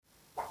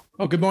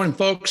Well, good morning,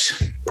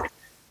 folks.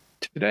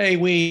 Today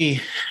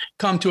we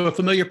come to a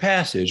familiar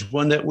passage,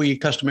 one that we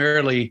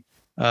customarily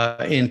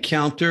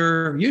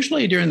encounter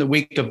usually during the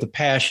week of the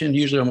Passion,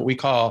 usually on what we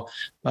call,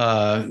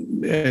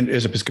 and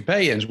as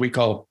Episcopalians, we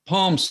call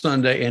Palm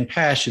Sunday and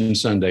Passion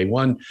Sunday,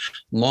 one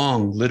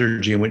long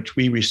liturgy in which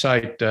we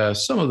recite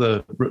some of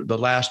the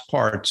last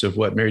parts of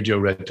what Mary Jo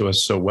read to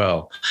us so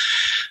well.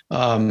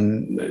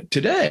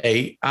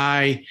 Today,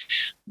 I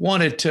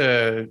wanted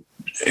to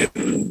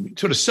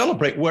sort of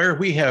celebrate where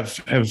we have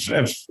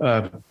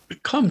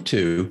come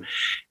to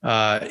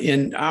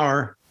in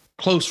our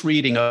close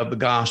reading of the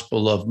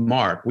Gospel of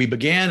Mark. We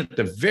began at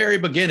the very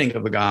beginning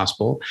of the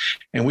Gospel,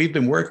 and we've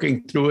been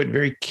working through it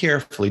very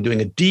carefully,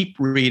 doing a deep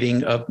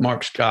reading of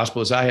Mark's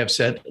Gospel, as I have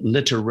said,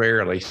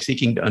 literarily,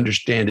 seeking to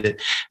understand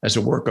it as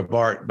a work of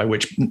art by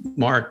which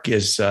Mark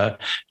is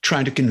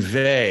trying to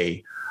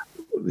convey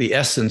the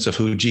essence of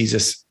who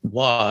Jesus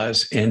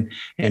was and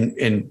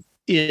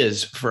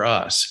is for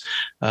us,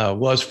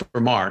 was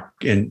for Mark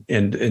and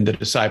the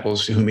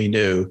disciples whom he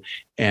knew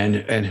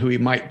and who he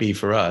might be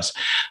for us.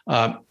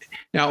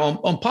 Now,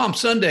 on Palm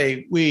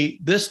Sunday,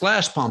 this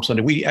last Palm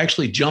Sunday, we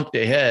actually jumped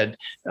ahead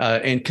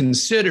and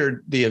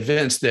considered the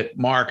events that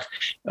Mark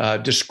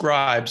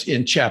describes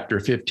in chapter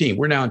 15.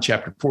 We're now in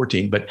chapter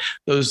 14, but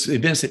those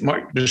events that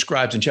Mark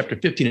describes in chapter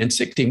 15 and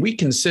 16, we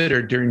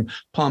considered during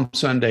Palm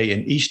Sunday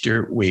and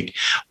Easter week.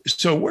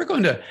 So we're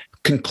going to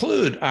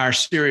conclude our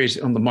series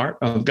on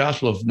the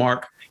Gospel of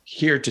Mark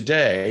here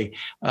today,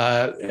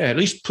 at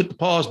least put the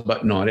pause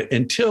button on it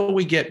until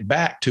we get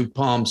back to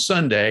Palm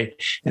Sunday.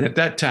 And at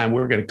that time,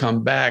 we're going to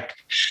come back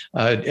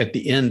at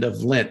the end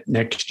of Lent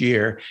next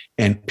year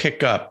and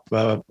pick up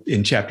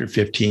in chapter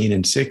 15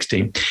 and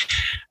 16.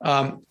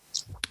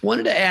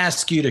 Wanted to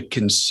ask you to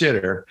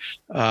consider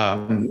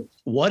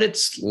what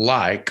it's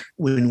like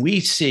when we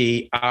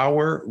see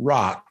our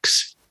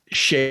rocks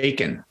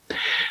shaken.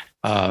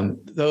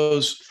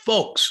 Those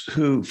folks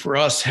who for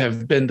us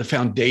have been the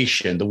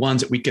foundation, the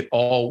ones that we could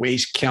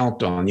always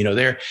count on,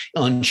 they're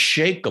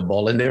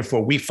unshakable and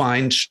therefore we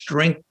find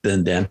strength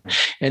in them.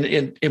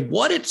 And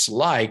what it's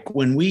like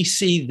when we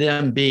see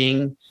them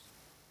being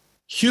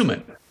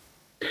human.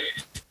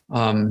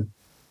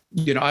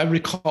 I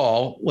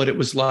recall what it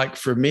was like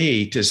for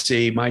me to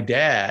see my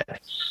dad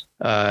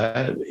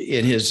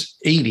in his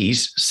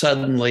 80s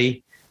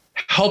suddenly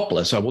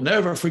helpless. I will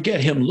never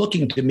forget him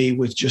looking to me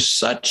with just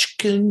such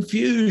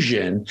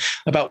confusion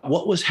about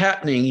what was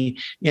happening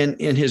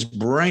in his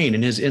brain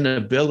and his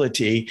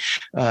inability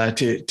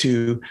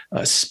to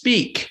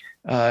speak.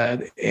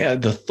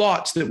 The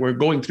thoughts that were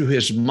going through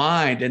his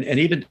mind and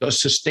even to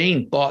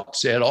sustain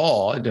thoughts at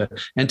all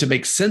and to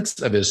make sense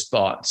of his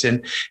thoughts.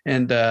 And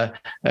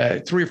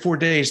 3 or 4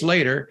 days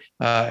later,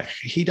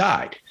 he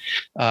died.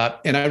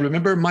 And I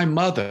remember my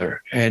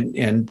mother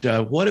and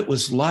what it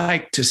was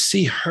like to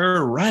see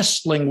her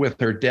wrestling with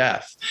her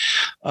death,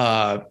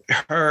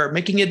 her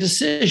making a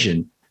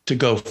decision to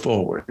go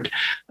forward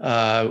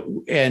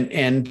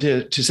and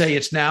to say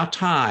it's now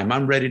time.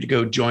 I'm ready to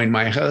go join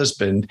my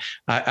husband.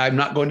 I'm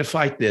not going to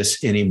fight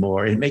this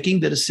anymore. And making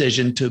the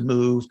decision to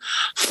move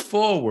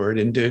forward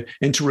and to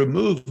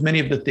remove many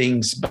of the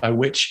things by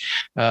which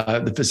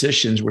the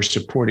physicians were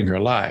supporting her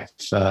life.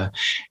 What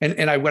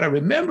I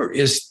remember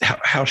is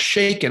how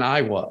shaken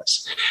I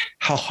was,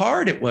 how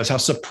hard it was, how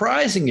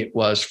surprising it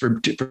was for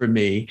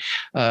me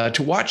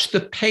to watch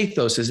the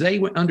pathos as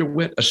they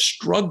underwent a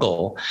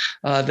struggle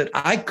that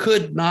I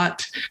could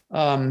not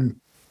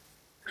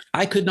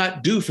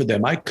do for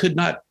them. I could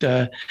not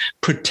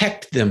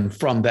protect them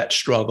from that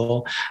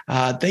struggle.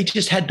 They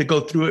just had to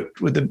go through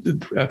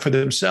it for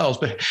themselves.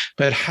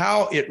 But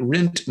how it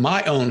rent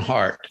my own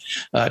heart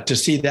to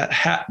see that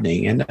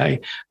happening. And I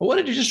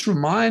wanted to just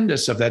remind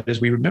us of that as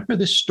we remember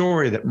this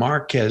story that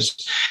Mark has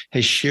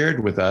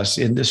shared with us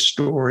in this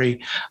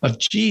story of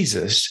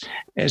Jesus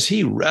as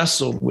he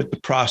wrestled with the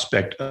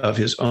prospect of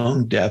his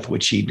own death,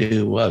 which he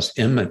knew was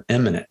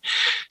imminent.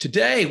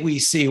 Today, we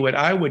see what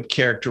I would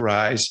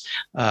characterize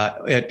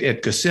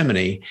at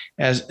Gethsemane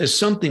as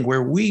something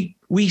where we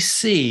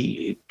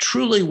see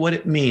truly what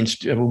it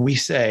means when we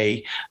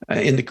say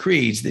in the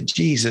creeds that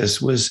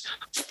Jesus was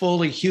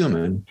fully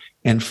human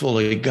and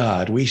fully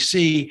God. We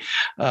see,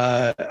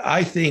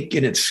 I think,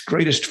 in its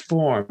greatest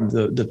form,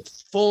 the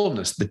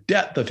fullness, the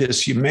depth of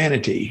his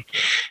humanity.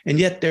 And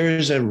yet there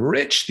is a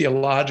rich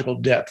theological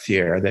depth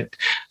here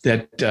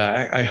that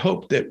I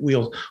hope that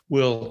we'll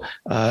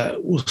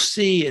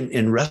see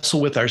and wrestle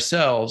with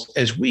ourselves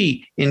as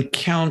we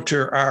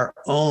encounter our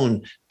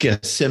own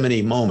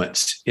Gethsemane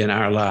moments in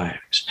our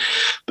lives.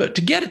 But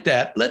to get at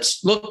that,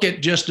 let's look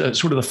at just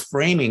sort of the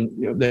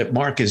framing that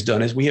Mark has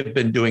done, as we have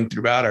been doing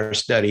throughout our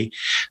study,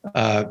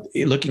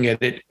 looking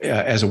at it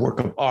as a work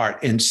of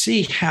art, and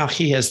see how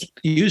he has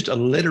used a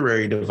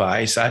literary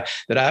device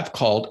that I've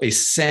called a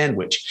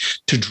sandwich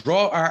to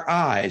draw our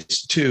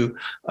eyes to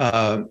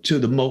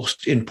the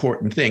most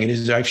important thing. And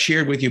as I've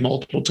shared with you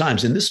multiple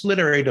times, in this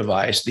literary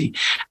device, the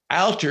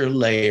outer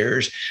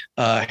layers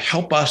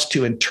help us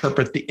to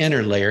interpret the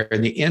inner layer,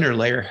 and the inner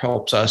layer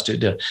helps us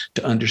to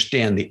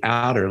understand the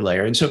outer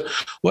layer. And so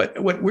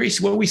what we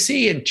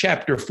see in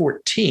chapter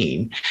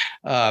 14,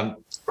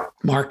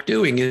 Mark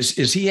doing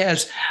is he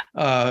has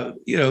a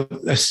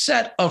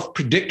set of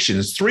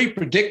predictions, 3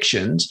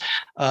 predictions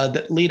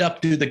that lead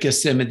up to the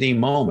Gethsemane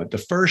moment. The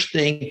first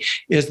thing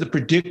is the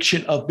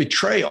prediction of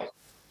betrayal.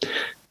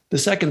 The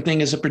second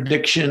thing is a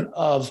prediction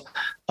of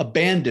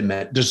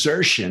abandonment,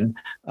 desertion,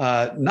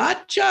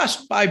 not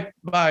just by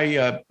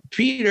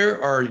Peter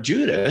or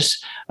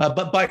Judas,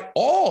 but by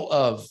all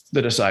of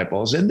the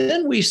disciples. And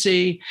then we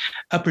see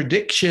a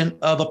prediction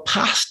of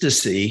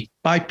apostasy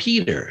by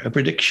Peter, a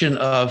prediction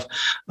of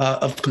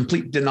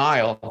complete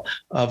denial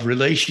of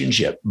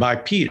relationship by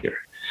Peter.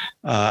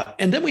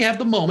 And then we have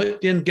the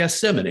moment in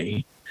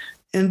Gethsemane.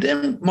 And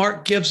then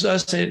Mark gives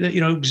us,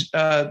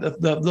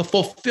 the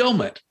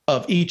fulfillment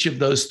of each of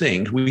those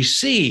things. We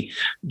see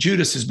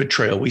Judas's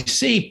betrayal. We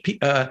see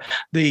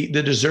the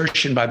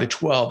desertion by the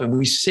 12, and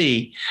we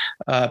see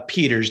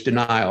Peter's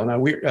denial.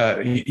 Now,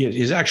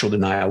 his actual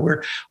denial.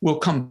 We'll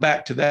come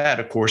back to that,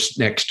 of course,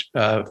 next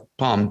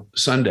Palm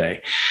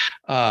Sunday.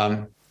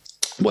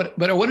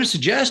 But I want to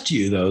suggest to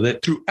you, though,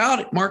 that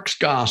throughout Mark's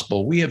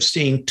gospel, we have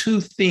seen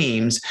 2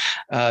 themes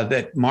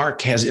that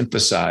Mark has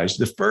emphasized.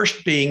 The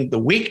first being the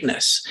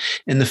weakness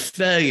and the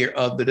failure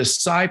of the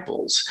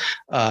disciples,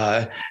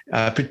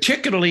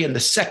 particularly in the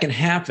second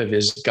half of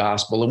his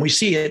gospel. And we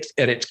see it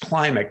at its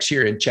climax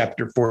here in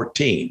chapter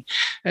 14.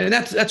 And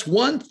that's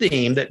one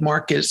theme that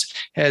Mark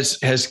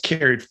has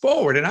carried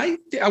forward. And I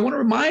want to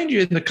remind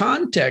you, in the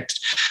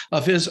context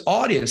of his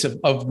audience,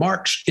 of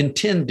Mark's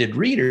intended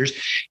readers,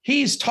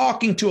 he's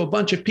talking to a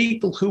bunch of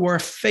people who are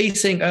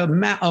facing a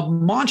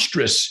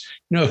monstrous,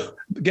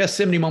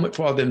 Gethsemane moment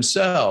for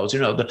themselves.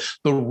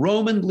 The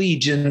Roman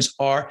legions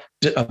are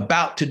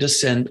about to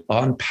descend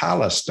on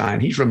Palestine.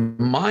 He's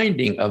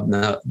reminding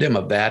them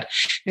of that,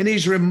 and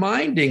he's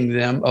reminding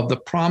them of the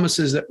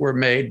promises that were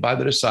made by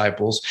the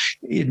disciples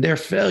in their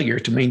failure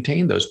to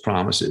maintain those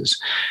promises.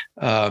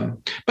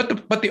 But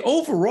the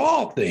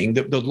overall thing,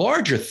 the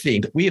larger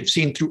thing that we have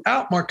seen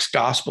throughout Mark's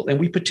gospel, and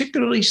we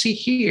particularly see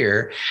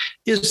here,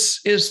 is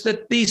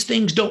that these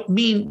things don't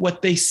mean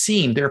what they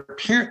seem. Their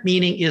apparent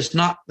meaning is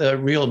not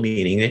the real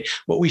meaning.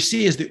 What we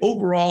see is the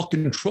overall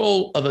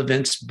control of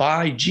events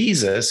by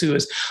Jesus, who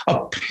is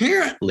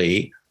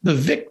apparently the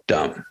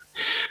victim.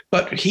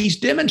 But he's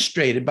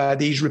demonstrated by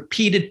these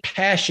repeated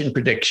passion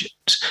predictions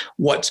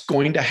what's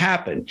going to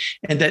happen,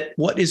 and that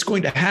what is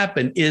going to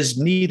happen is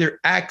neither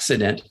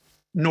accident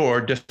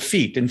nor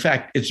defeat. In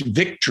fact, it's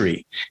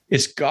victory.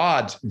 It's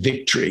God's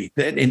victory.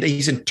 And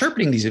he's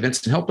interpreting these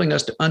events and helping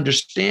us to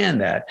understand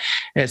that.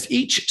 As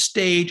each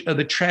stage of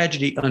the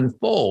tragedy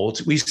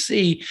unfolds, we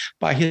see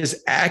by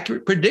his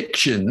accurate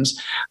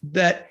predictions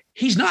that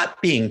he's not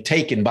being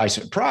taken by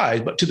surprise,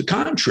 but to the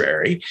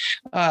contrary,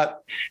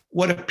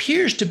 what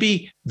appears to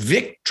be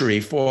victory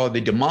for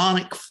the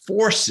demonic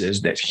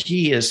forces that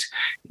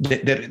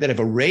that have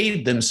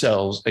arrayed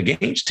themselves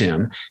against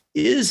him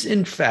is,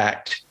 in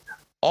fact,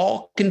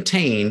 all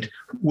contained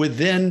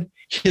within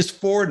his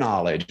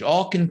foreknowledge,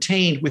 all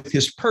contained with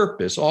his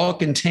purpose, all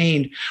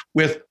contained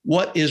with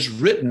what is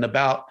written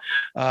about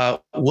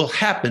will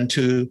happen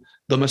to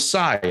the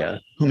Messiah,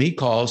 whom he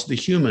calls the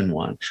human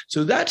one.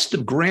 So that's the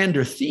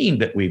grander theme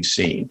that we've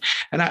seen.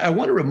 And I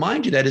want to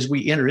remind you that as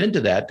we enter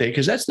into that,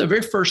 because that's the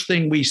very first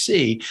thing we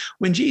see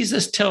when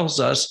Jesus tells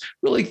us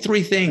really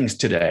 3 things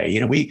today.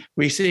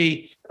 We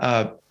see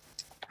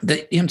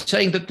him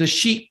saying that the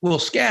sheep will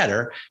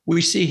scatter.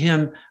 We see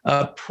him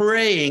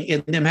praying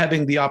and them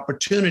having the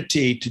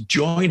opportunity to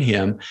join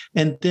him.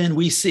 And then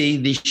we see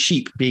the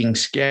sheep being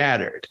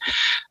scattered.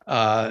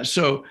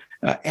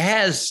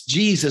 As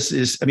Jesus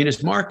is,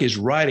 as Mark is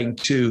writing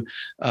to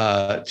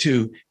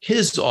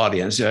his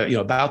audience,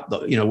 about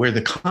where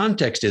the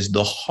context is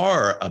the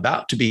horror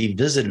about to be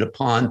visited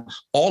upon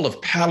all of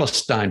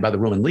Palestine by the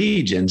Roman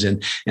legions,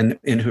 and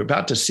who are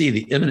about to see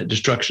the imminent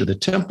destruction of the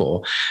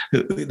temple.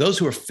 Those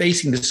who are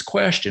facing this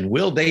question: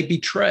 will they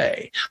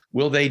betray?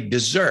 Will they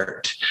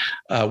desert?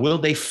 Will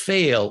they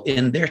fail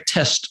in their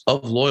test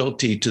of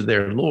loyalty to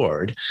their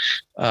Lord?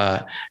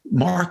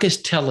 Mark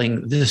is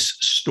telling this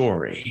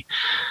story.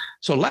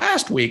 So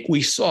last week,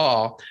 we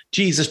saw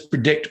Jesus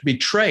predict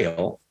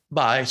betrayal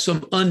by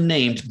some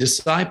unnamed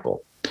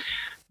disciple.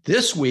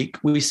 This week,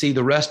 we see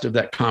the rest of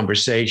that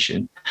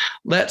conversation.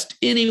 Lest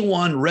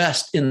anyone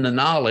rest in the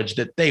knowledge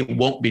that they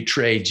won't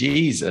betray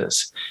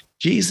Jesus,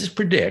 Jesus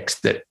predicts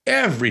that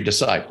every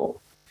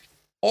disciple,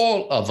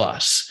 all of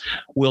us,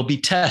 will be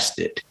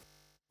tested,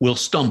 will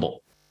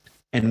stumble.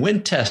 And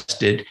when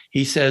tested,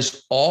 he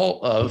says all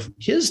of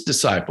his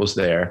disciples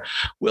there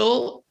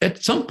will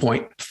at some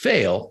point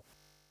fail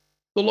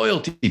the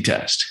loyalty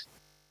test.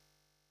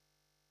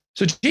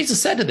 So Jesus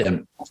said to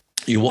them,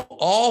 "You will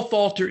all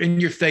falter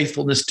in your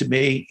faithfulness to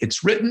me.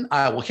 It's written,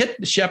 I will hit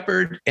the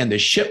shepherd and the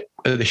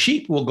the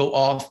sheep will go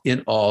off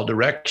in all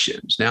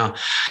directions. Now,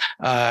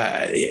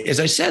 as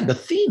I said, the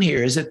theme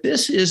here is that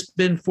this has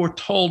been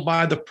foretold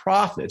by the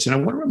prophets. And I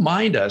want to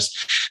remind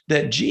us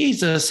that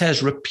Jesus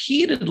has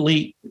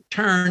repeatedly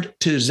turned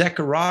to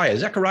Zechariah.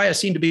 Zechariah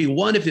seemed to be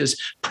one of his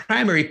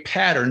primary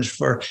patterns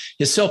for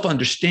his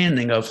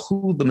self-understanding of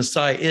who the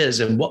Messiah is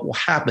and what will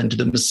happen to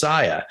the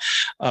Messiah.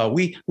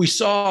 We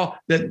saw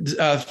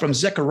that from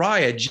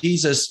Zechariah,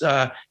 Jesus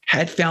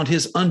had found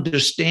his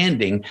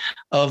understanding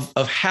of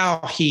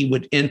how he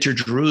would enter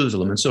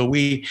Jerusalem. And so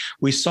we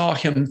saw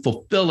him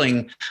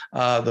fulfilling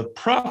the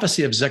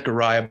prophecy of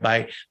Zechariah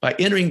by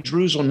entering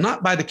Jerusalem,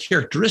 not by the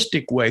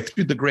characteristic way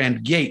through the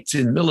grand gates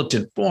in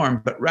militant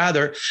form, but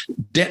rather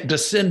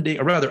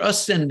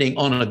ascending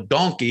on a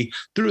donkey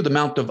through the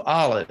Mount of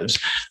Olives.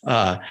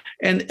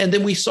 And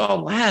then we saw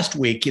last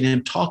week in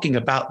him talking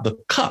about the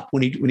cup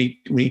when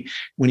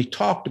he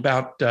talked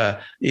about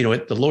at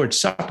the Lord's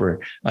Supper,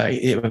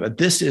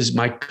 this is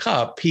my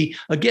cup. He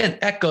again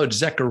echoed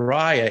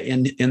Zechariah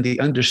in the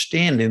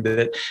understanding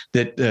that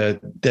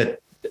the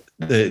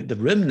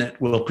remnant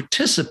will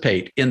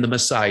participate in the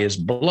Messiah's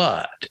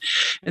blood.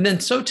 And then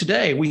so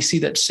today we see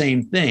that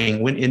same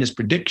thing when in his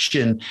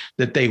prediction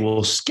that they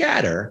will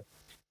scatter.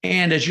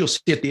 And as you'll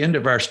see at the end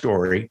of our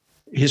story,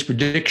 his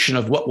prediction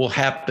of what will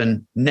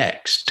happen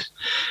next.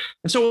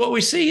 And so what we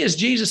see is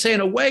Jesus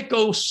saying, "Awake,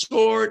 O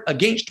sword,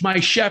 against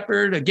my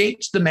shepherd,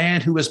 against the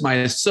man who is my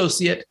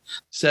associate,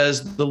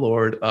 says the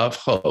Lord of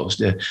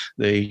hosts."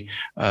 The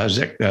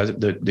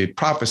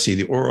prophecy,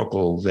 the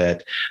oracle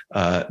that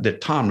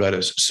Tom read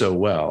us so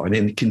well. And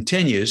then it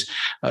continues,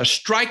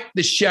 "Strike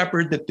the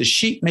shepherd that the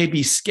sheep may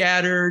be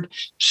scattered.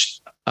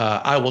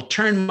 I will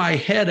turn my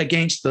head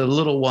against the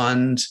little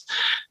ones."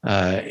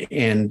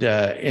 And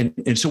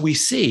so we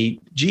see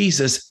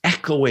Jesus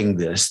echoing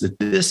this, that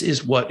this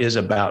is what is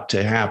about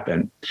to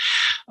happen.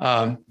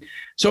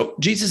 So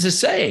Jesus is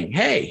saying,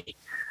 hey,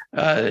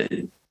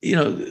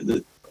 you're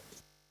going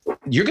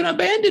to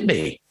abandon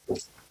me.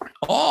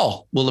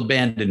 All will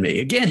abandon me.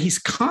 Again, he's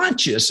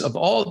conscious of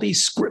all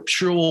these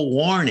scriptural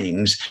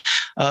warnings,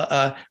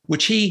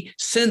 which he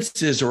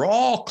senses are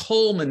all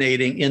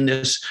culminating in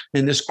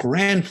this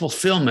grand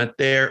fulfillment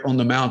there on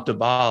the Mount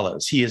of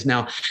Olives. He has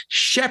now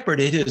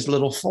shepherded his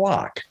little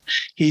flock.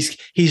 He's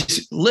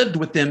lived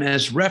with them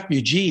as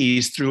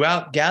refugees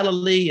throughout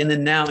Galilee, and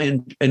then now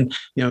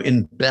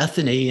in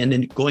Bethany, and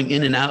then going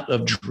in and out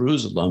of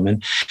Jerusalem,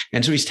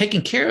 and so he's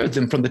taking care of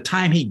them from the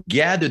time he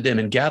gathered them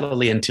in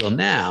Galilee until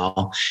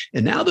now.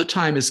 And now the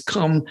time has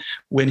come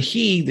when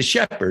he, the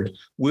shepherd,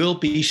 will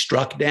be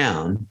struck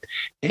down.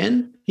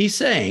 And he's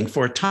saying,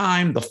 for a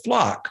time, the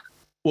flock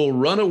will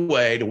run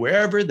away to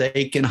wherever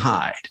they can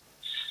hide.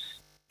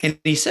 And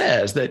he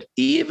says that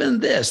even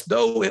this,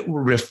 though it will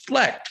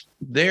reflect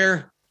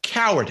their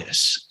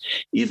cowardice,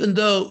 even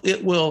though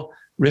it will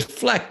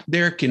reflect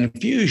their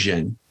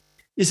confusion,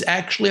 is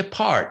actually a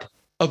part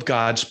of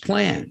God's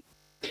plan.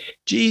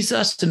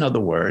 Jesus, in other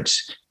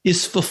words,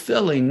 is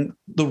fulfilling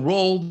the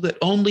role that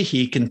only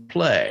he can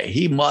play.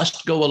 He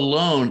must go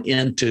alone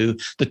into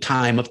the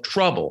time of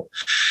trouble.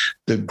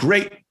 The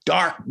great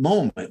dark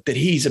moment that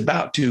he's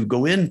about to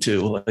go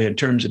into in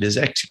terms of his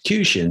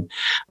execution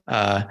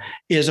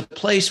is a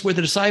place where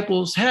the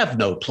disciples have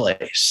no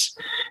place.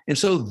 And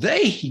so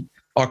they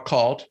are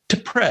called to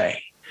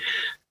pray.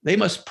 They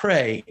must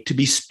pray to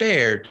be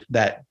spared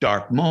that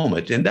dark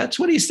moment. And that's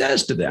what he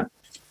says to them.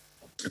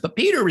 But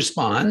Peter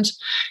responds,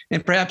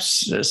 and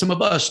perhaps some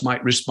of us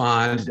might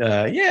respond,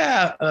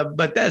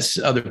 but that's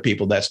other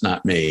people, that's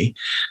not me.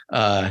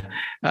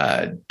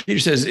 Peter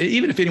says,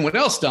 even if anyone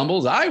else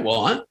stumbles, I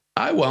won't.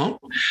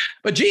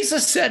 But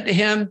Jesus said to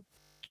him,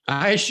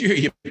 I assure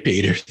you,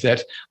 Peter,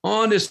 that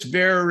on this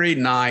very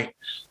night,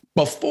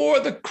 before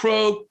the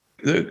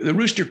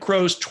rooster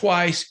crows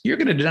twice, you're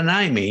going to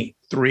deny me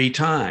 3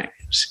 times.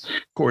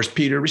 Of course,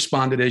 Peter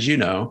responded, as you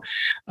know,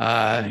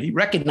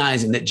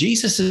 recognizing that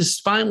Jesus is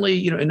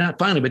finally,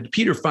 but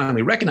Peter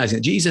finally recognizing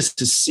that Jesus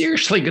is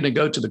seriously going to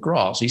go to the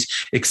cross. He's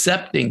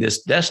accepting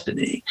this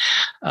destiny.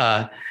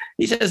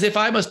 He says, if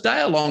I must die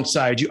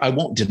alongside you, I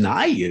won't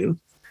deny you.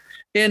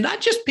 And not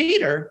just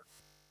Peter.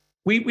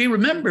 We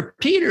remember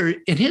Peter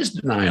in his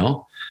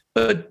denial,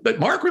 but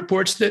Mark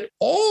reports that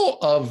all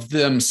of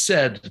them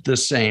said the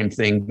same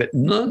thing, that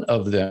none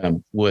of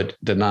them would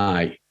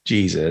deny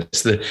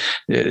Jesus.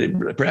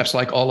 Perhaps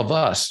like all of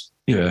us,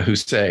 who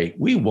say,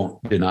 we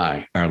won't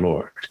deny our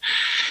Lord.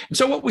 And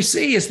so what we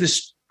see is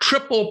this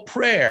triple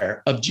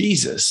prayer of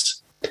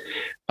Jesus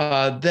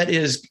that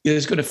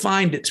is going to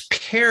find its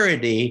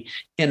parody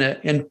in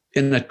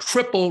a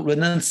triple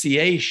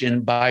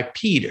renunciation by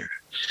Peter.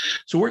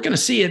 So we're going to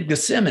see at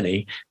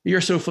Gethsemane,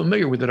 you're so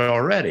familiar with it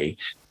already,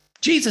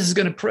 Jesus is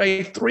going to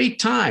pray 3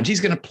 times.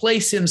 He's going to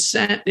place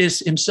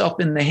himself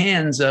in the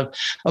hands of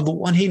the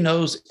one he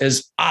knows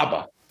as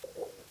Abba,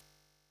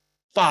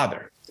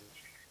 Father,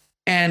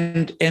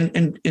 and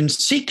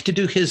seek to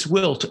do his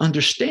will, to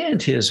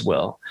understand his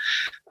will.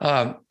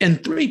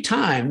 And 3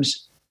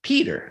 times,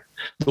 Peter,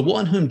 the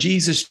one whom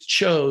Jesus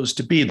chose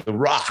to be the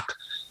rock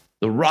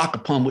the rock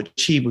upon which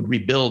he would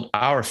rebuild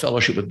our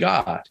fellowship with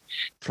God.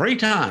 3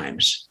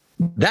 times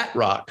that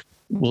rock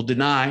will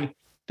deny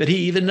that he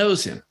even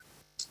knows him.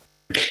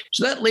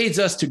 So that leads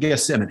us to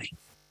Gethsemane.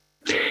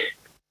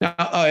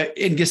 Now,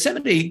 in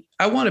Gethsemane,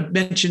 I want to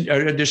mention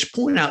or just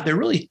point out there are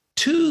really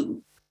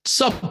 2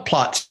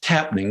 subplots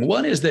happening.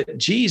 One is that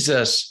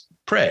Jesus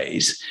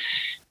prays.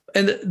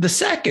 And the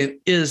second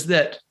is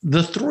that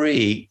the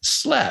 3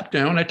 slept.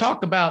 Now, when I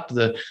talk about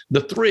the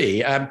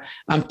 3,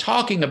 I'm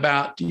talking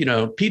about,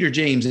 Peter,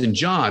 James, and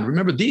John.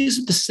 Remember, these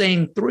are the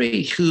same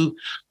 3 who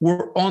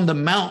were on the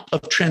Mount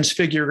of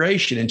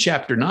Transfiguration in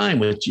chapter 9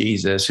 with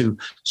Jesus, who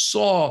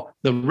saw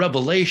the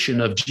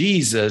revelation of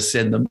Jesus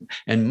and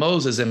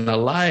Moses and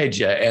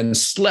Elijah and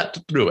slept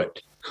through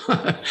it.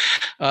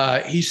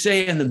 He's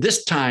saying that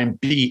this time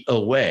be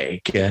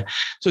awake.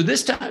 So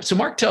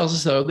Mark tells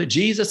us, though, that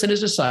Jesus and his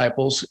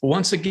disciples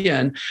once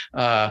again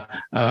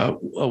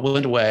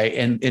went away,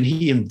 and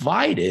he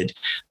invited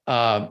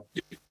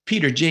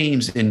Peter,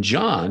 James, and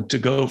John to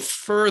go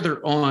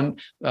further on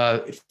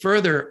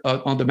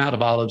the Mount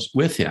of Olives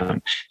with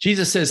him.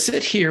 Jesus says,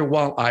 "Sit here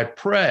while I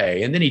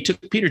pray." And then he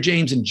took Peter,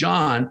 James, and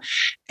John,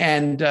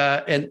 and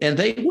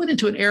they went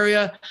into an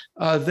area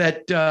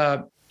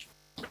that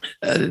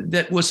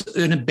was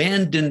an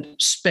abandoned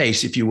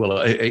space, if you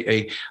will,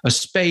 a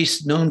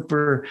space known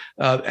for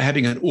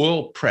having an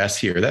oil press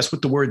here. That's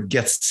what the word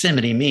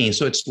Gethsemane means.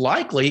 So it's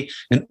likely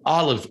an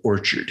olive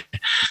orchard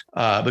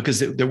because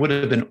there would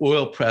have been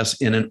oil press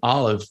in an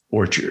olive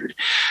orchard.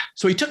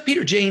 So he took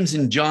Peter, James,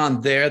 and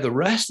John there. The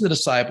rest of the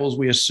disciples,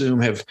 we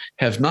assume,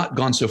 have not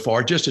gone so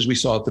far, just as we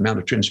saw at the Mount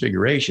of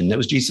Transfiguration. That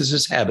was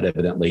Jesus's habit,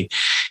 evidently.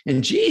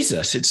 And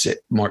Jesus,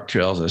 Mark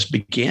tells us,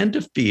 began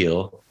to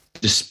feel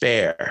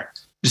despair,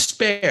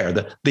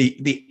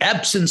 the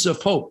absence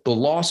of hope, the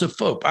loss of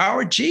hope.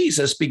 Our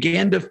Jesus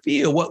began to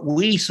feel what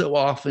we so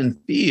often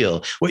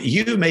feel, what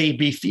you may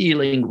be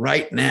feeling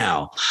right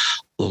now,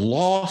 the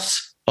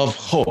loss of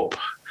hope,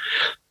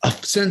 a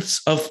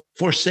sense of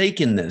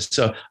forsakenness,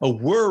 a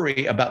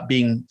worry about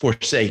being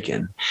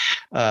forsaken,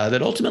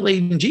 that ultimately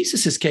in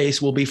Jesus's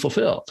case will be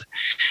fulfilled.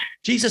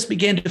 Jesus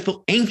began to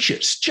feel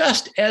anxious,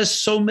 just as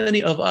so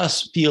many of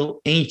us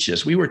feel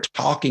anxious. We were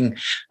talking,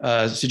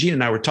 Sajina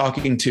and I were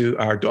talking to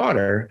our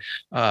daughter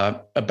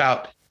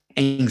about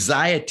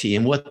anxiety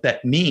and what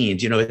that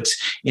means. It's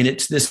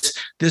this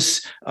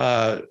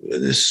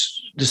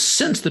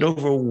sense that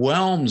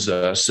overwhelms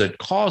us, that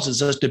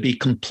causes us to be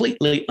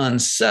completely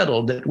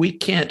unsettled, that we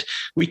can't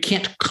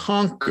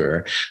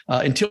conquer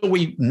until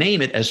we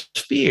name it as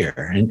fear.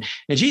 And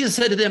Jesus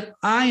said to them,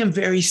 "I am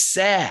very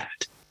sad.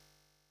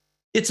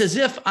 It's as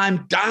if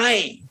I'm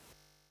dying.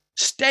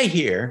 Stay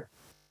here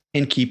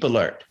and keep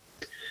alert."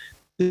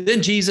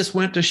 Then Jesus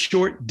went a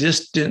short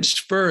distance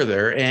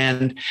further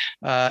and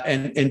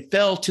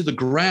fell to the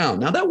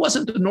ground. Now, that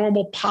wasn't the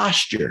normal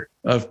posture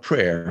of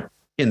prayer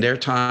in their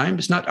time.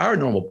 It's not our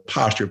normal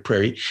posture of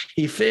prayer.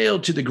 He fell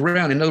to the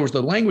ground. In other words,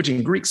 the language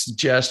in Greek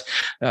suggests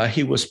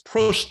he was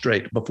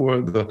prostrate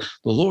before the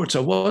Lord.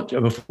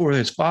 Before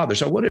his Father.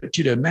 So I wanted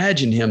you to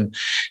imagine him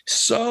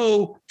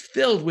so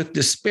filled with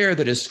despair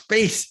that his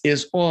face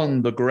is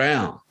on the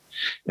ground.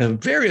 A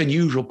very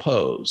unusual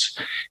pose.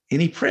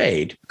 And he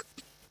prayed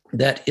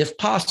that if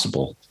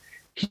possible,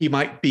 he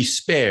might be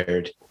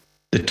spared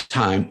the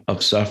time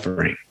of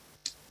suffering.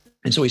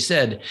 And so he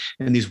said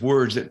in these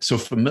words that are so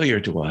familiar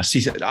to us,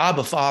 he said,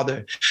 "Abba,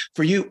 Father,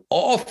 for you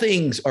all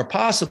things are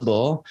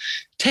possible.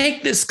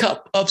 Take this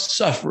cup of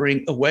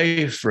suffering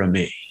away from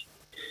me."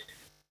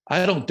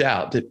 I don't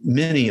doubt that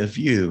many of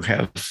you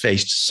have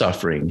faced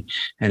suffering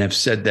and have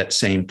said that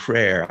same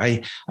prayer.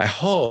 I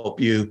hope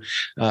you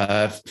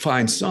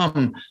find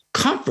some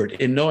comfort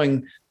in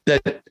knowing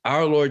that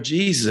our Lord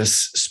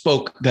Jesus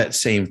spoke that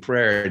same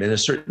prayer, and in a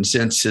certain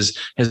sense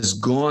has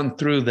gone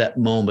through that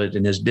moment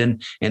and has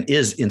been and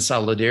is in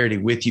solidarity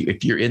with you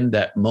if you're in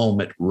that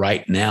moment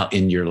right now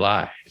in your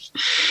life.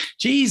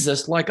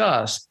 Jesus, like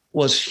us,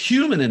 was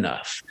human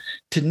enough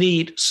to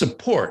need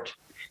support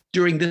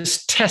during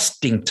this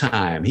testing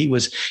time. He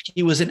was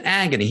in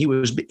agony.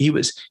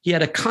 He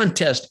had a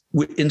contest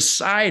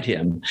inside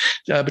him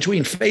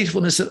between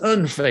faithfulness and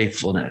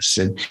unfaithfulness,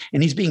 and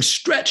he's being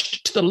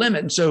stretched to the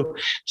limit. And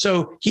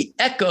so he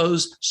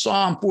echoes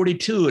Psalm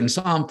 42 and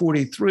Psalm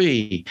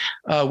 43,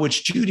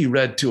 which Judy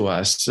read to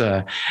us.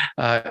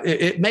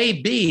 It may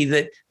be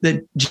that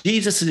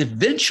Jesus'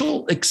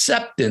 eventual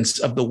acceptance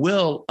of the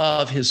will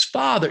of his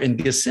Father in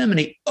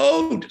Gethsemane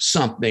owed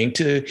something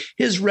to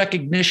his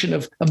recognition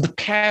of the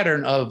pattern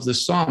of the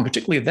psalm,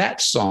 particularly that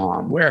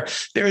psalm, where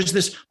there is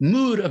this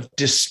mood of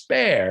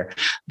despair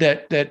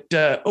that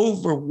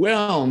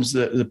overwhelms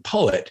the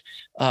poet,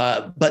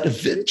 but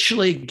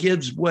eventually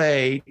gives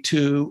way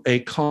to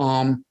a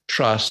calm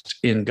trust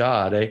in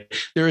God.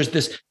 There is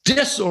this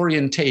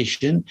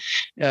disorientation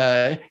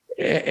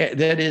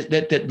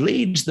that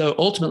leads, though,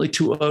 ultimately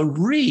to a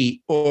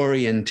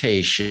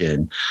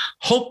reorientation.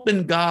 Hope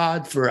in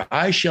God, for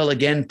I shall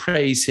again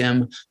praise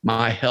him,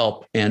 my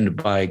help and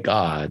by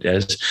God,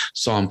 as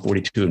Psalm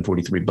 42 and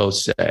 43 both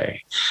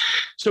say.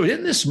 So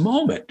in this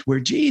moment where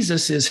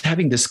Jesus is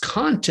having this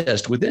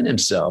contest within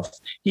himself,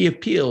 he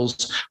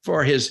appeals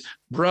for his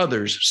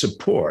brothers'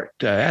 support,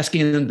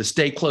 asking them to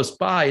stay close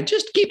by and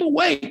just keep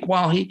awake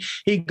while he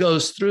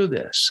goes through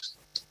this.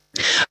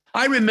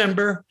 I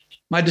remember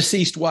my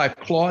deceased wife,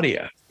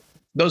 Claudia,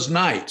 those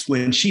nights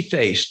when she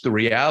faced the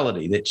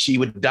reality that she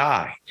would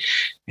die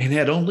and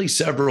had only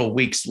several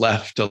weeks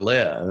left to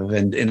live.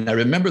 And I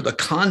remember the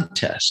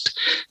contest,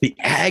 the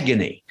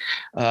agony,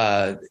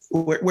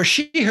 where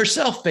she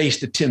herself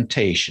faced a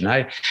temptation.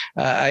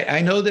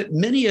 I know that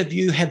many of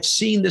you have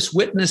seen this,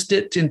 witnessed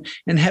it,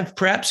 and have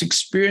perhaps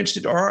experienced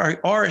it,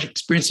 or are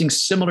experiencing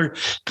similar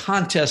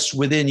contests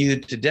within you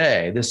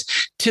today. This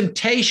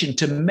temptation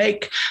to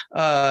make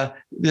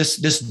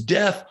this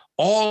death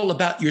all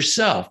about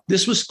yourself.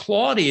 This was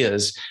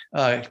Claudia's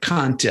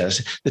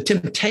contest, the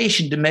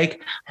temptation to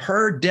make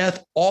her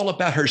death all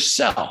about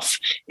herself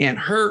and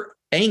her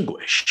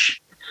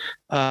anguish.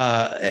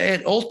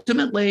 And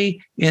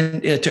ultimately,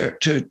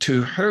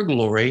 to her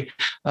glory,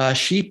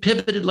 she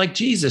pivoted like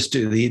Jesus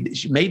did.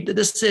 She made the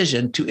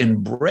decision to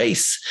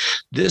embrace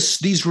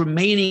these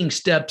remaining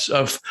steps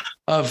of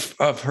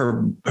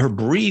her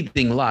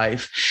breathing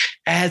life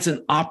as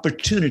an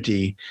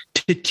opportunity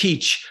to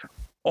teach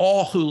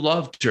all who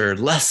loved her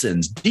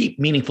lessons, deep,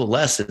 meaningful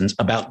lessons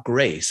about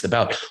grace,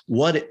 about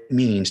what it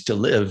means to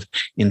live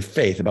in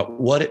faith, about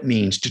what it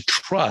means to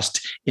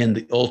trust in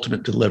the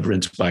ultimate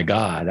deliverance by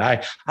God.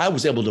 I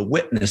was able to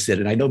witness it,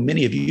 and I know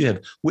many of you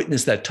have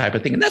witnessed that type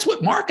of thing. And that's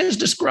what Mark is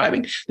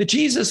describing, that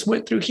Jesus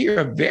went through here,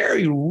 a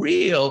very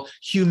real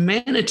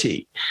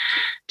humanity.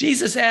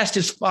 Jesus asked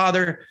his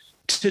Father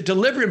to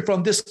deliver him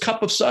from this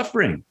cup of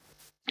suffering.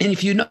 And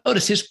if you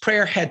notice, his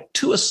prayer had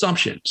two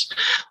assumptions.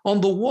 On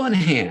the one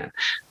hand,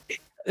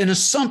 an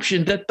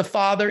assumption that the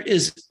Father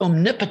is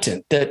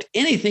omnipotent, that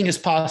anything is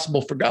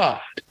possible for God.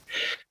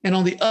 And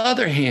on the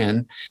other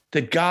hand,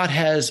 that God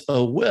has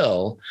a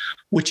will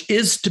which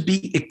is to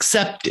be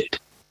accepted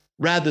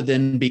rather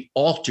than be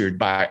altered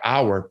by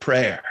our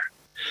prayer.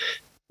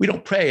 We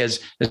don't pray,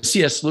 as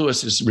C.S.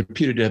 Lewis is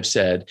reputed to have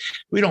said,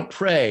 we don't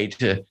pray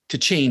to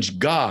change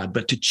God,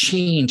 but to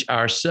change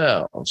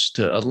ourselves,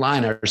 to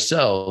align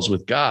ourselves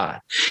with God.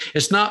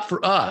 It's not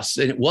for us,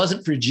 and it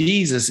wasn't for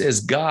Jesus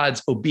as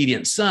God's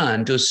obedient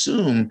son, to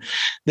assume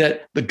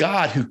that the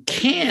God who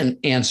can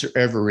answer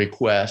every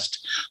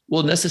request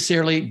will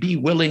necessarily be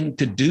willing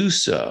to do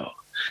so.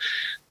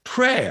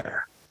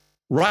 Prayer,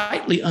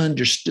 rightly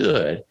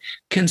understood,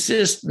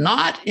 consists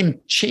not in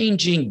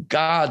changing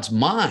God's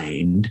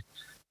mind,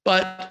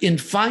 but in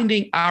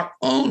finding our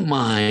own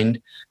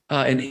mind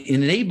and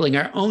enabling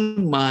our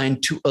own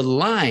mind to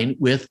align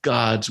with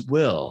God's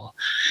will.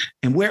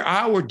 And where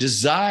our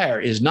desire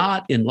is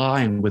not in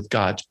line with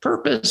God's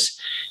purpose,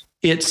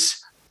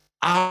 it's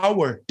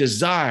our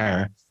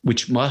desire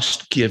which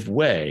must give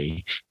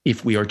way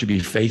if we are to be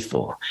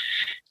faithful.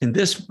 And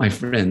this, my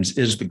friends,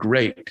 is the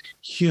great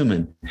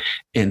human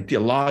and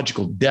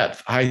theological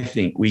depth I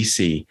think we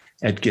see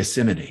at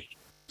Gethsemane.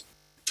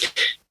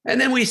 And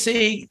then we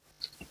see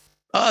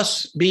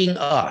us being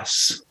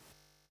us.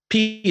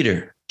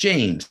 Peter,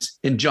 James,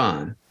 and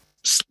John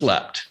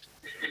slept.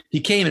 He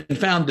came and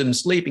found them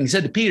sleeping. He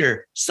said to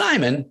Peter,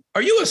 "Simon,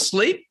 are you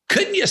asleep?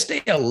 Couldn't you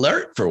stay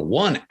alert for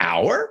 1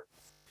 hour?"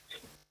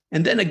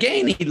 And then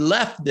again, he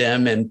left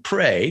them and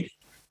prayed,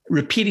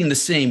 repeating the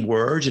same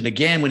words. And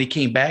again, when he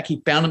came back,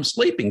 he found them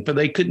sleeping, for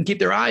they couldn't keep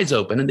their eyes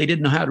open and they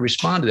didn't know how to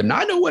respond to them. Now,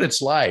 I know what it's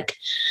like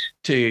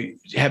to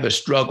have a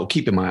struggle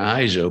keeping my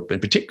eyes open.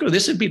 Particularly,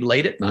 this would be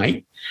late at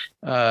night,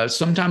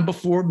 sometime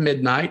before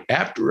midnight,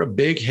 after a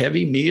big,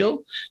 heavy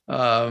meal.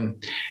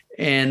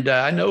 And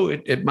I know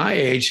at my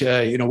age,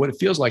 what it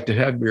feels like to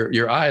have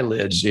your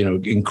eyelids,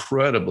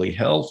 incredibly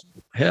heavy.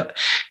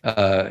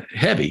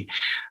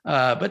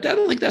 But I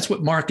don't think that's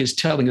what Mark is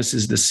telling us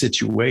is the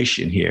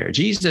situation here.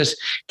 Jesus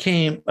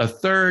came a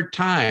third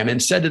time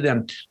and said to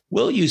them,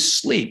 "Will you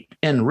sleep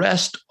and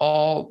rest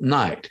all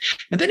night?"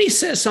 And then he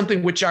says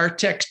something which our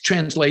text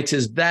translates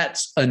as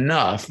 "that's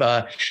enough."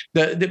 But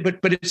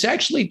it's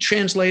actually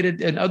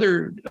translated in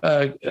other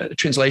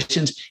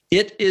translations,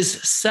 "it is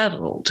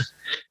settled."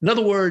 In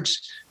other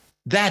words,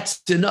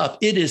 that's enough.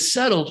 It is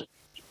settled.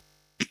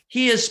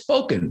 He has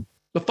spoken.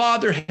 The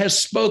Father has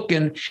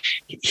spoken.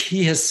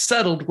 He has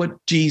settled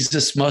what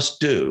Jesus must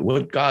do,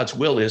 what God's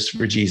will is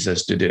for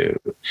Jesus to do.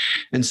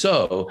 And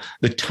so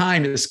the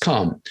time has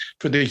come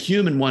for the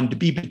human one to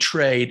be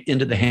betrayed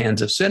into the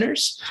hands of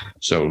sinners.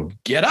 So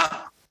get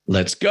up,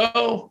 let's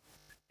go.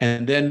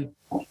 And then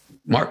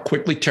Mark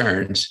quickly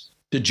turns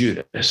to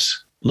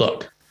Judas.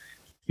 Look,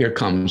 here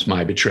comes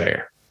my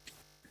betrayer.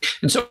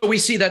 And so we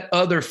see that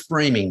other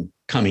framing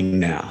coming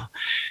now.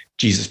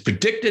 Jesus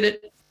predicted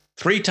it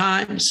 3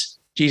 times.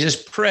 Jesus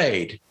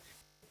prayed.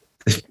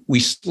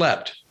 We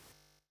slept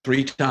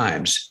 3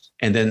 times.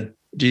 And then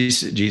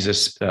just as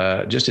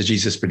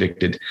Jesus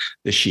predicted,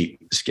 the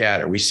sheep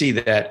scatter. We see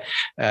that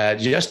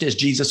just as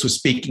Jesus was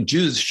speaking,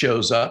 Judas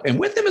shows up, and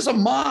with him is a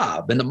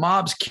mob, and the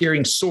mob's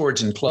carrying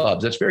swords and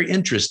clubs. That's very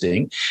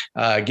interesting,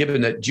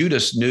 given that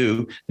Judas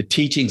knew the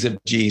teachings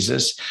of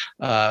Jesus.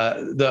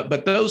 But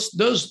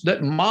that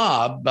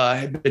mob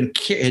had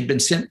been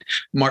sent,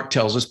 Mark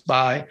tells us,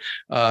 by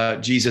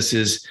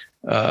Jesus's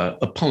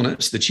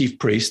opponents, the chief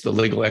priests, the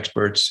legal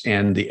experts,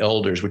 and the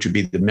elders, which would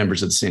be the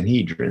members of the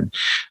Sanhedrin.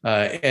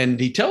 And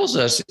he tells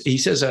us, he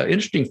says an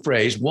interesting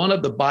phrase, one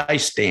of the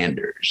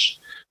bystanders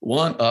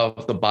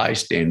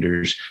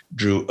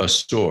drew a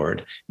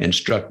sword and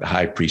struck the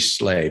high priest's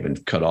slave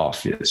and cut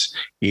off his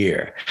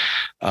ear.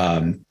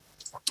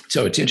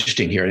 So it's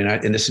interesting here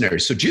in this scenario.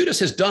 So Judas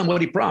has done what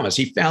he promised.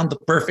 He found the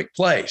perfect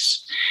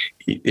place.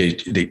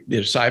 The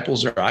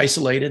disciples are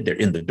isolated. They're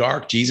in the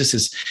dark.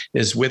 Jesus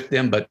is with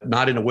them, but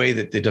not in a way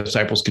that the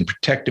disciples can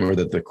protect him or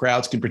that the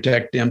crowds can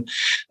protect him.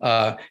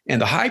 And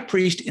the high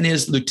priest and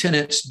his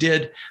lieutenants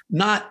did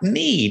not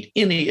need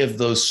any of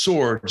those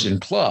swords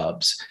and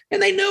clubs,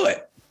 and they knew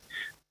it.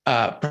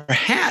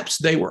 Perhaps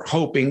they were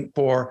hoping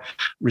for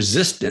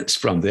resistance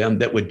from them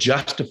that would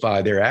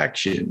justify their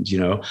actions. You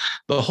know,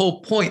 the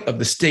whole point of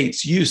the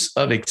state's use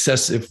of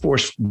excessive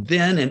force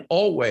then and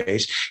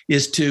always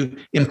is to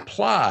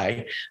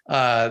imply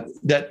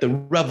that the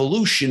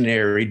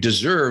revolutionary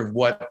deserved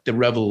what the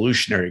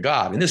revolutionary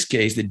got. In this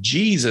case, that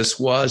Jesus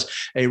was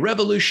a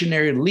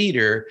revolutionary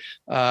leader,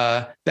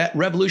 that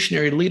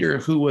revolutionary leader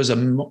who was a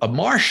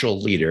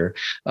martial leader,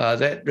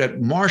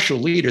 that martial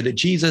leader that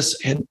Jesus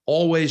had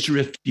always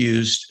refused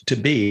to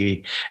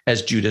be,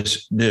 as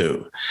Judas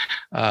knew.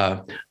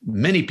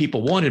 Many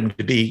people wanted him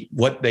to be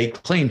what they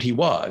claimed he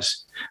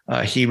was.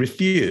 He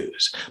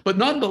refused. But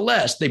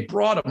nonetheless, they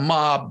brought a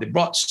mob, they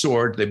brought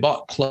swords, they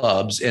brought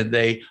clubs, and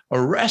they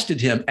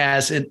arrested him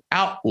as an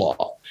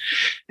outlaw.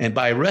 And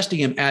by arresting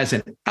him as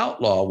an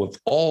outlaw with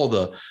all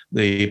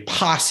the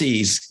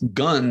posse's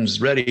guns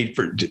ready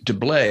to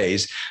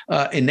blaze,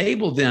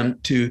 enabled them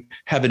to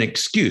have an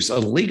excuse, a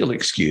legal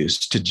excuse,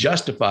 to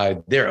justify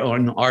their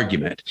own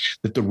argument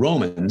that the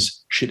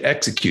Romans should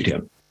execute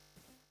him.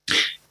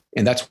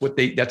 And that's what,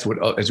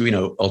 as we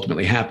know,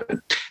 ultimately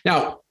happened.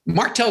 Now,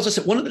 Mark tells us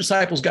that one of the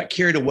disciples got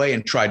carried away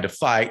and tried to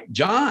fight.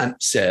 John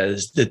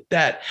says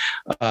that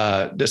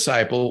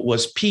disciple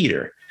was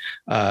Peter,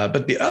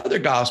 but the other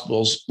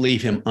Gospels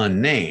leave him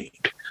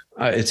unnamed.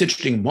 It's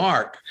interesting,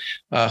 Mark,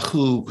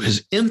 who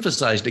has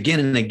emphasized again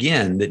and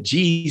again that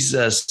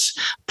Jesus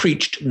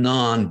preached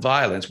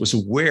nonviolence, was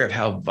aware of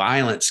how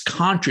violence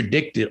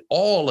contradicted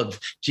all of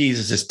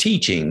Jesus's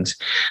teachings,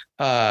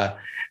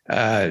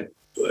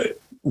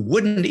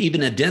 wouldn't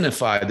even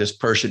identify this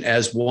person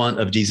as one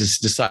of Jesus'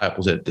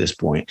 disciples at this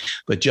point,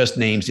 but just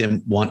names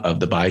him one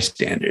of the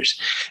bystanders.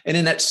 And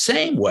in that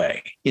same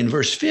way, in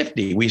verse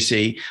 50, we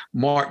see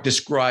Mark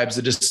describes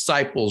the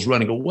disciples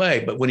running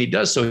away. But when he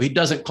does so, he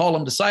doesn't call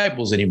them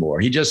disciples anymore.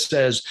 He just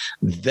says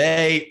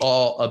they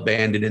all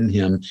abandoned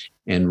him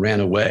and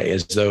ran away,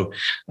 as though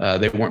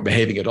they weren't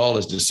behaving at all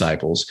as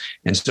disciples.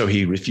 And so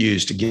he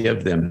refused to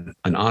give them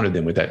and honor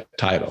them with that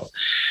title.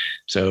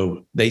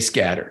 So they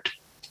scattered.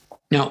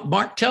 Now,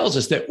 Mark tells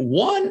us that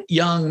one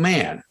young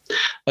man,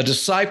 a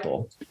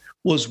disciple,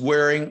 was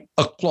wearing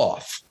a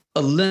cloth,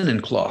 a linen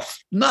cloth,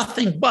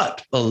 nothing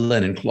but a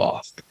linen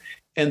cloth.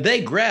 And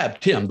they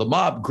grabbed him, the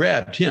mob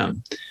grabbed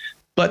him,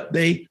 but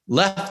they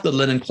left the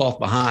linen cloth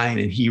behind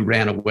and he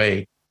ran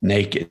away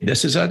naked.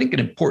 This is, I think, an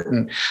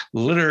important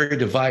literary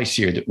device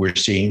here that we're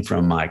seeing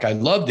from Mike. I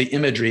love the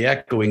imagery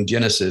echoing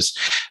Genesis.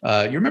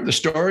 You remember the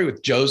story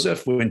with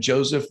Joseph, when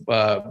Joseph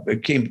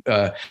became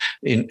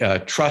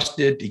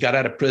trusted, he got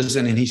out of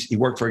prison and he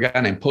worked for a guy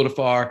named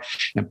Potiphar,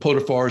 and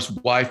Potiphar's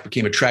wife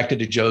became attracted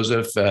to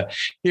Joseph.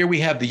 Here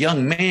we have the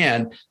young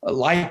man,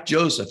 like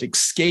Joseph,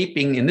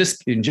 escaping.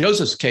 In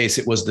Joseph's case,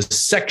 it was the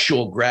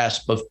sexual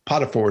grasp of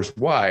Potiphar's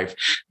wife.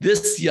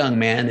 This young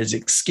man is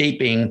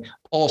escaping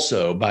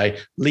also by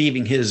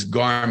leaving his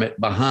garment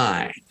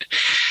behind.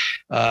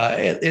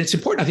 It's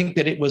important, I think,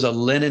 that it was a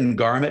linen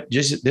garment.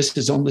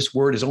 This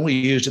word is only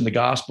used in the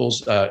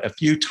Gospels a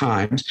few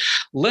times.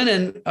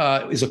 Linen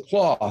is a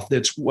cloth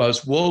that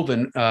was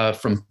woven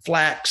from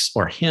flax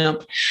or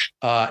hemp.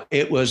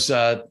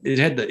 It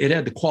had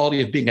the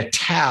quality of being a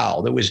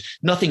towel. There was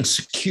nothing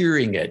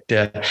securing it.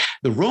 The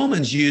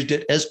Romans used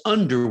it as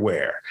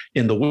underwear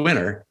in the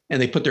winter,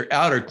 and they put their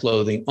outer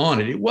clothing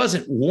on it. It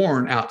wasn't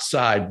worn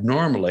outside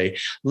normally.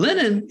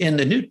 Linen in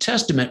the New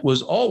Testament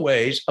was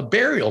always a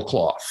burial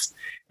cloth.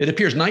 It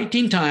appears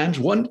 19 times.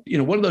 One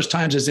of those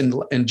times is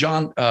in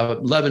John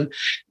 11,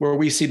 where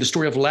we see the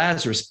story of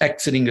Lazarus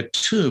exiting a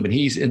tomb, and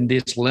he's in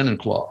this linen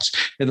cloths.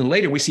 And then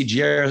later we see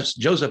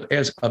Joseph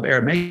of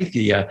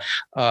Arimathea,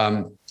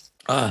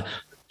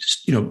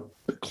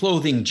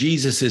 clothing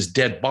Jesus's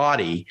dead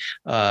body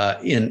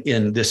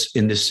in this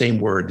same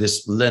word,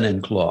 this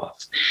linen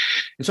cloth.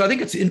 And so I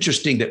think it's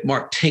interesting that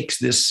Mark takes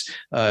this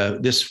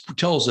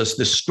tells us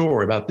this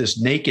story about this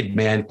naked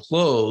man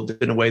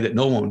clothed in a way that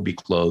no one would be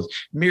clothed,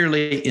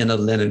 merely in a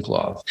linen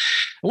cloth.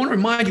 I want to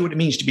remind you what it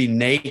means to be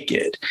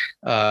naked.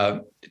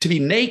 To be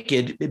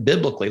naked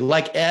biblically,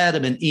 like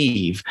Adam and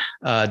Eve,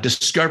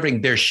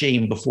 discovering their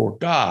shame before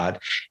God,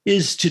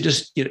 is to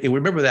just,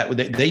 remember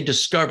that they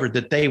discovered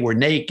that they were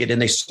naked and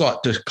they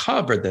sought to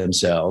cover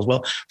themselves.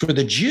 Well, for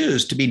the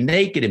Jews, to be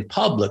naked in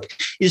public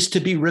is to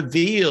be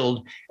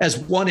revealed as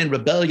one in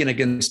rebellion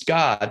against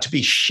God, to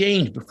be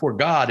shamed before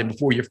God and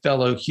before your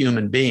fellow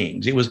human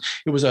beings. It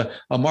was a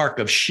mark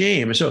of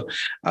shame. And so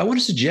I want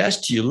to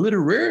suggest to you,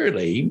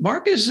 literally,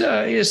 Mark is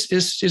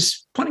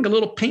pointing a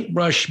little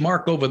paintbrush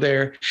mark over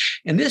there.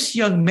 And this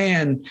young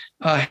man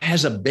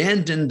has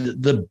abandoned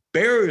the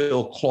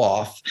burial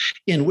cloth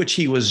in which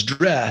he was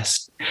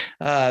dressed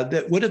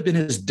that would have been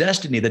his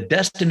destiny, the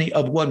destiny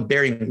of one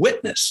bearing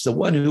witness, the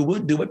one who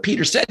would do what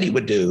Peter said he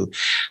would do,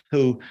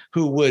 who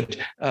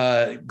would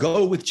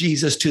go with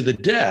Jesus to the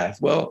death.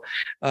 Well,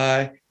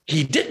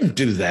 he didn't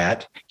do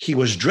that. He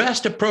was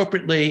dressed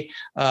appropriately,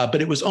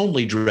 but it was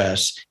only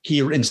dress. He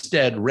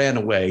instead ran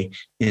away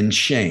in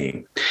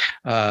shame.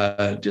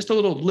 Just a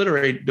little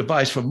literary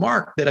device from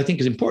Mark that I think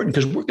is important,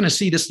 because we're going to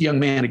see this young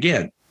man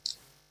again.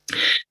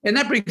 And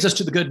that brings us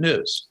to the good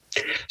news.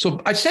 So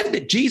I said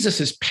that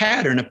Jesus's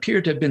pattern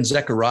appeared to have been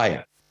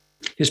Zechariah.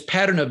 His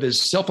pattern of his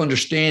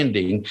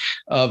self-understanding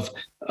of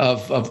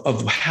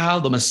how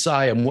the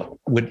Messiah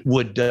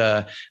would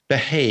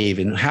behave,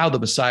 and how the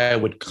Messiah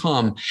would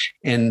come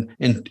and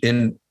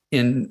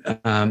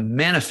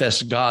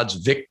manifest God's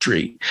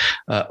victory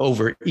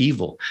over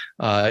evil.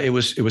 It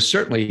was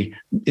certainly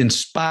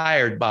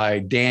inspired by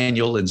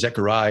Daniel and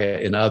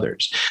Zechariah and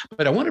others.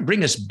 But I want to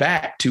bring us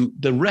back to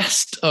the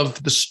rest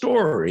of the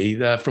story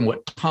from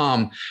what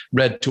Tom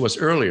read to us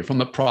earlier from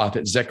the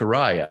prophet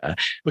Zechariah,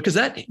 because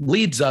that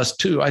leads us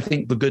to, I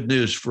think, the good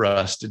news for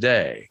us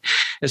today.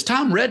 As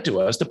Tom read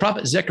to us, the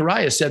prophet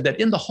Zechariah said that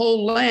in the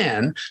whole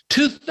land,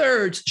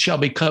 2/3 shall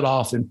be cut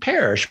off and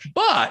perish,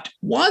 but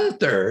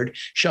 1/3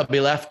 shall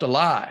be left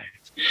alive.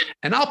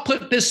 And I'll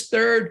put this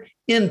third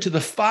into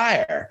the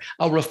fire.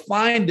 I'll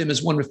refine them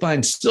as one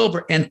refines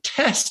silver and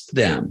test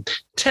them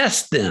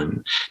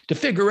to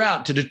figure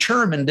out, to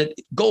determine that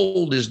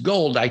gold is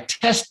gold. I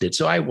test it.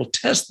 So I will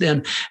test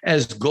them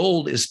as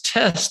gold is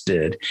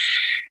tested,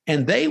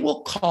 and they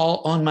will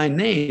call on my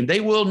name. They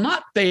will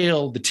not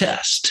fail the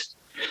test.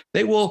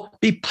 They will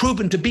be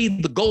proven to be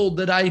the gold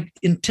that I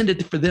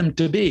intended for them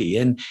to be.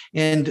 And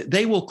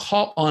they will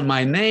call on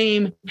my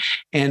name,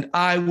 and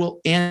I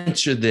will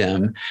answer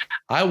them.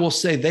 I will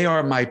say, they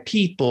are my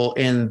people,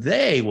 and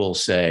they will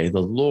say, the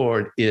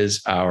Lord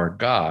is our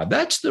God.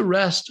 That's the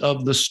rest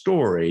of the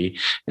story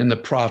in the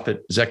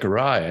prophet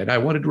Zechariah. And I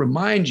wanted to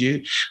remind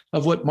you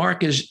of what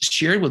Mark has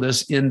shared with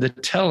us in the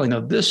telling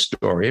of this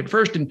story. At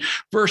first, in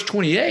verse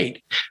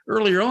 28,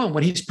 earlier on,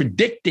 when he's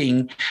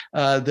predicting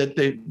that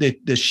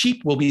the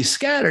sheep will be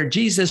scattered,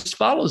 Jesus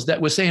follows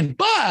that with saying,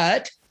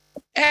 but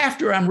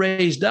after I'm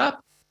raised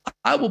up,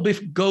 I will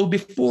go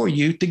before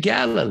you to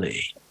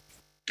Galilee.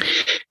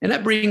 And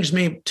that brings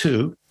me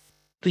to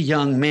the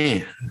young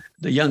man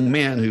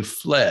who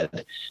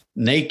fled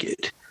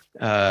naked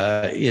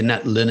in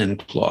that linen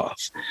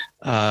cloth.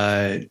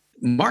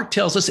 Mark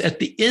tells us at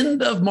the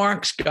end of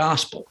Mark's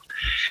gospel,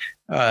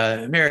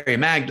 Mary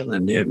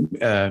Magdalene,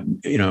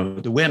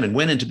 the women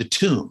went into the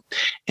tomb,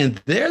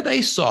 and there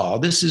they saw.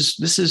 This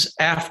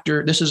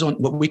is on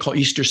what we call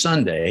Easter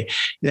Sunday.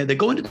 They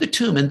go into the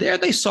tomb, and there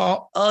they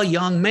saw a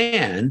young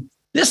man.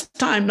 This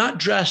time, not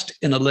dressed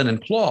in a linen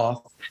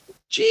cloth.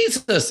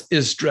 Jesus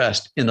is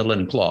dressed in a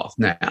linen cloth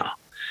now.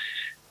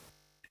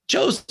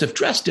 Joseph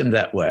dressed him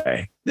that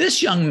way.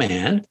 This young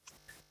man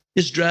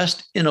is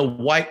dressed in a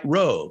white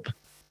robe.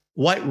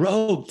 White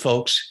robe,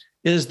 folks,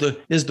 is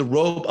the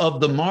robe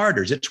of the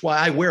martyrs. It's why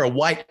I wear a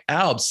white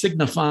alb,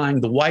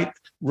 signifying the white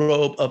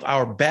robe of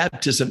our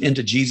baptism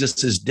into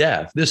Jesus's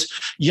death. This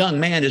young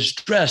man is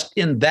dressed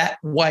in that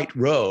white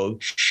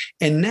robe,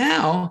 and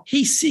now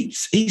he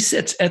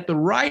sits at the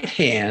right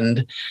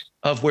hand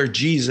of where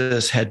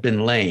Jesus had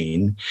been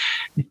laid,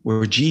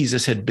 where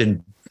Jesus had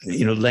been,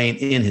 laying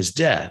in his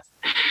death.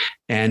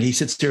 And he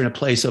sits there in a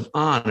place of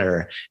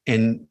honor.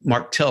 And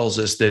Mark tells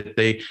us that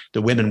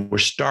the women were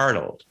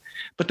startled.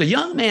 But the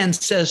young man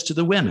says to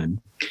the women,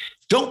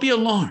 don't be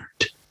alarmed.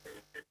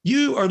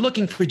 You are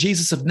looking for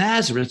Jesus of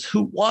Nazareth,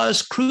 who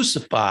was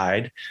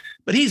crucified,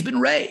 but he's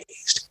been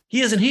raised.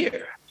 He isn't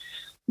here.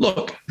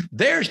 Look,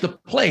 there's the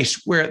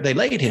place where they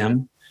laid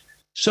him.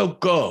 So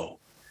go.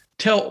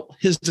 Tell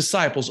his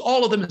disciples,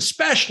 all of them,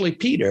 especially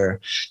Peter,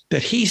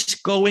 that he's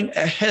going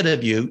ahead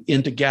of you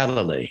into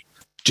Galilee,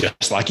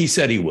 just like he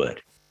said he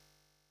would.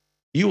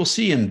 You will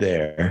see him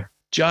there,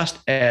 just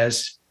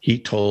as he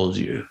told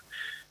you.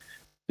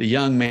 The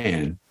young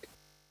man,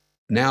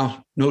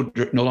 now no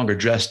longer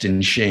dressed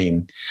in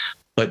shame,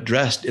 but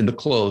dressed in the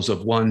clothes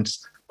of one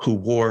who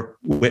bore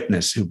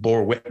witness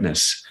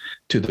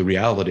to the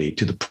reality,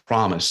 to the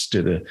promise,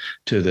 to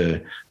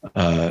the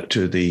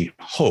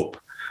hope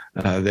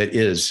that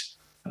is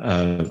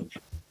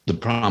the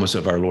promise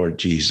of our Lord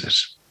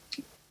Jesus.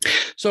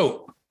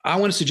 So I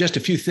want to suggest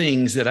a few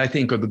things that I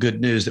think are the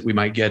good news that we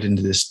might get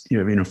into this,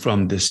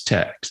 from this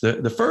text.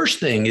 The first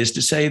thing is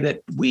to say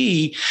that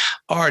we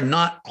are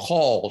not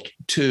called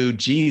to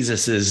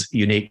Jesus's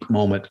unique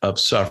moment of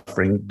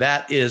suffering.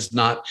 That is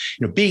not,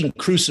 being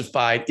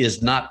crucified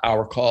is not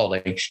our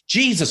calling.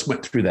 Jesus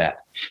went through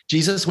that.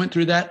 Jesus went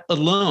through that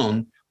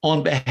alone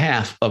on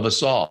behalf of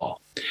us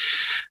all.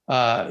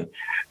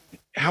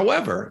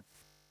 However,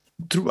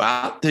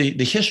 throughout the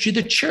history of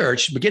the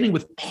church, beginning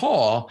with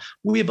Paul,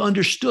 we have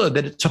understood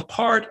that it's a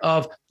part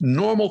of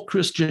normal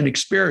Christian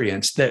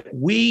experience that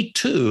we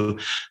too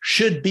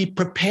should be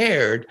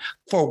prepared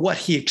for what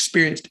he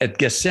experienced at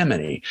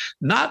Gethsemane,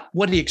 not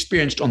what he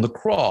experienced on the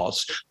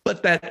cross,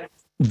 but that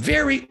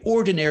very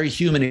ordinary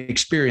human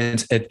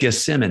experience at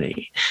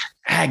Gethsemane.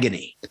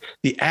 Agony,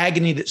 the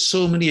agony that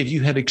so many of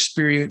you have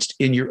experienced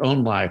in your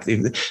own life,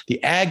 the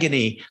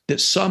agony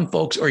that some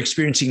folks are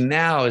experiencing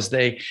now as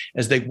they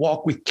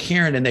walk with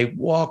Karen and they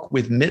walk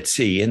with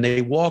Mitzi and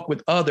they walk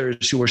with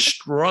others who are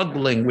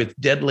struggling with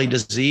deadly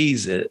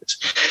diseases.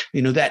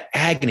 That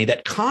agony,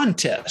 that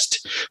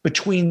contest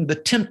between the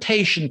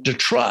temptation to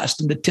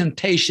trust and the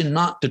temptation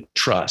not to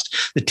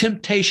trust, the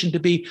temptation to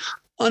be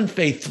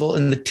unfaithful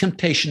and the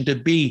temptation to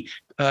be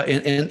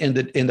in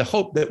the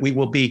hope that we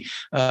will be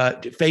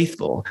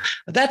faithful.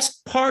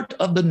 That's part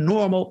of the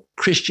normal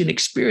Christian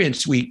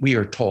experience. We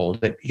are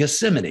told at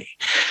Gethsemane,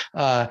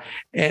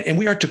 and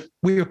we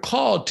are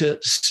called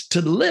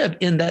to live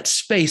in that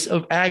space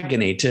of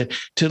agony, to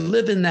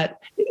live in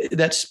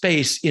that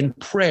space in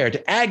prayer,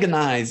 to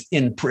agonize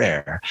in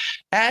prayer,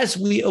 as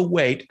we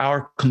await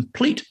our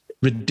complete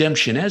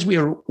redemption, as we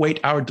await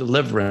our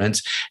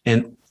deliverance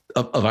and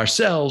of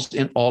ourselves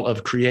and all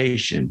of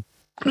creation.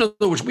 In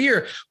other words, we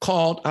are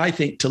called, I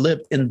think, to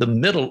live in the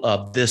middle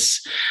of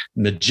this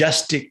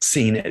majestic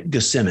scene at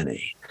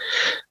Gethsemane.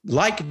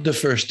 Like the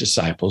first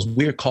disciples,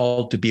 we are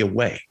called to be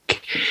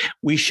awake.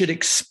 We should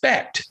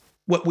expect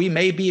what we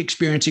may be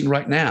experiencing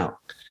right now,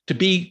 to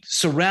be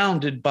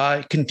surrounded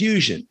by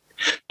confusion,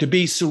 to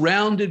be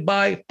surrounded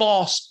by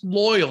false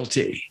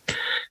loyalty,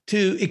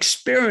 to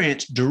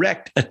experience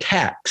direct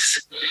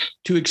attacks,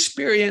 to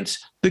experience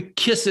the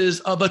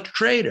kisses of a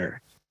traitor,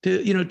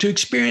 to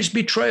experience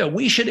betrayal.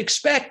 We should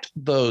expect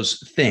those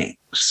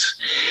things.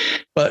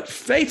 But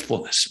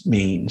faithfulness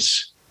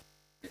means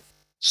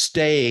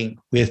staying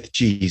with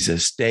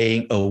Jesus,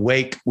 staying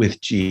awake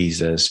with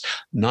Jesus,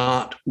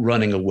 not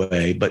running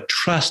away, but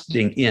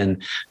trusting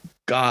in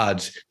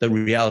the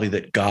reality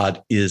that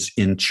God is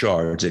in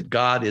charge, that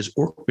God is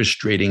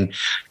orchestrating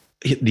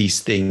these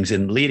things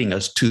and leading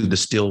us to the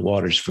still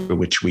waters for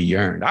which we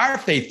yearn. Our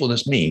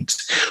faithfulness means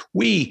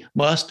we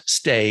must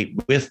stay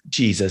with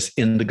Jesus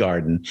in the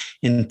garden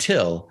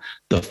until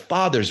the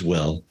Father's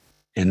will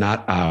and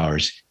not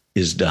ours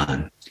is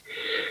done.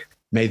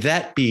 May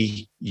that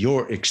be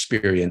your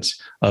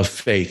experience of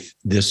faith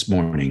this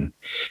morning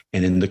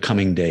and in the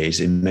coming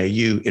days. And may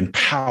you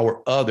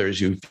empower others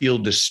who feel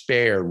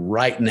despair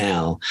right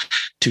now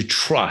to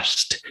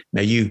trust.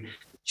 May you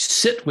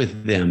sit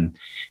with them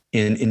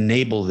and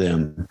enable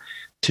them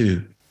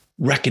to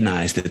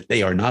recognize that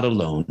they are not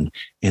alone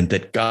and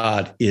that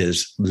God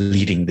is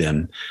leading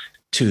them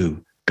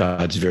to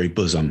God's very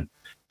bosom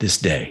this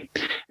day.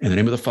 In the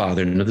name of the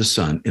Father, and of the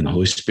Son, and the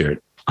Holy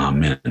Spirit,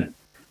 amen.